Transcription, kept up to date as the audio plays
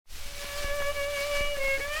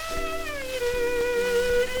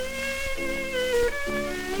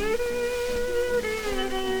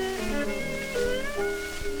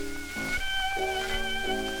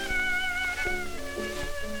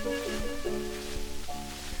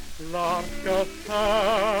Lorsque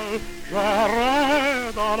seul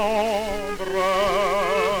j'errais dans l'ombre,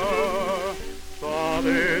 sans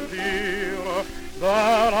désir de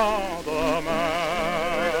lendemain,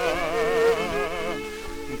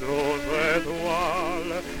 12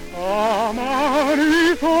 étoiles en ma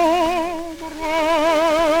nuit sombre,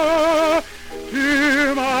 tu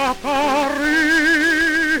m'as paru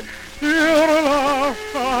sur le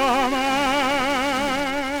chemin.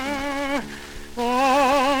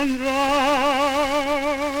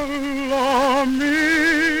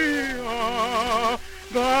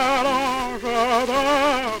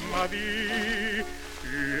 Ma vie,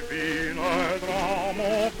 tu vis dans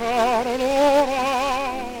mon cœur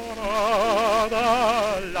l'aurore de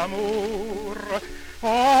l'amour.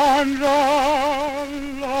 Angela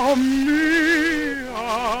mia,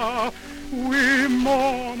 oui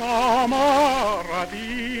mon âme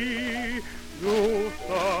ravie,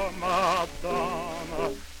 douce madame,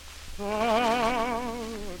 se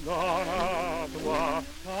donne à toi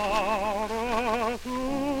sans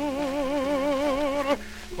retour.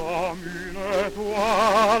 Comme une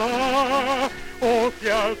étoile au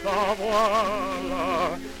ciel s'envole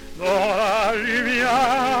dans la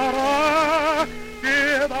lumière qui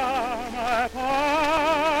dans mes pas.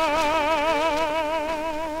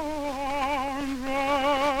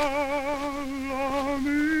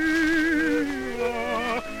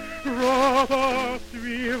 Je te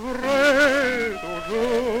suivrai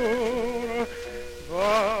toujours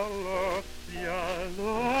vers le ciel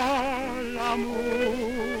de l'amour.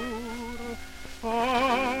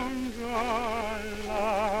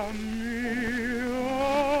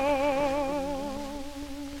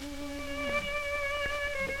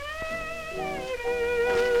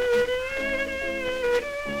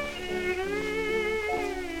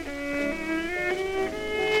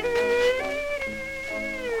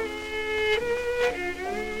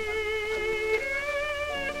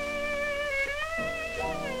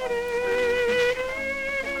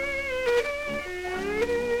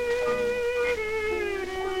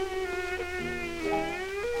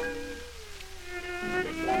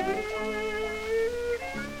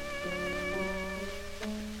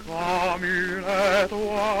 Comme une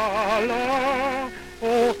étoile au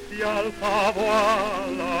ciel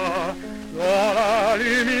s'envole dans la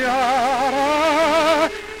lumière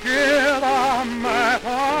qui est dans mes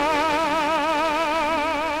pas.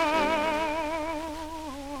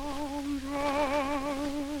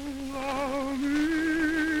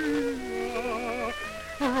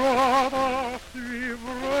 Je te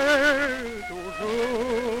suivrai toujours.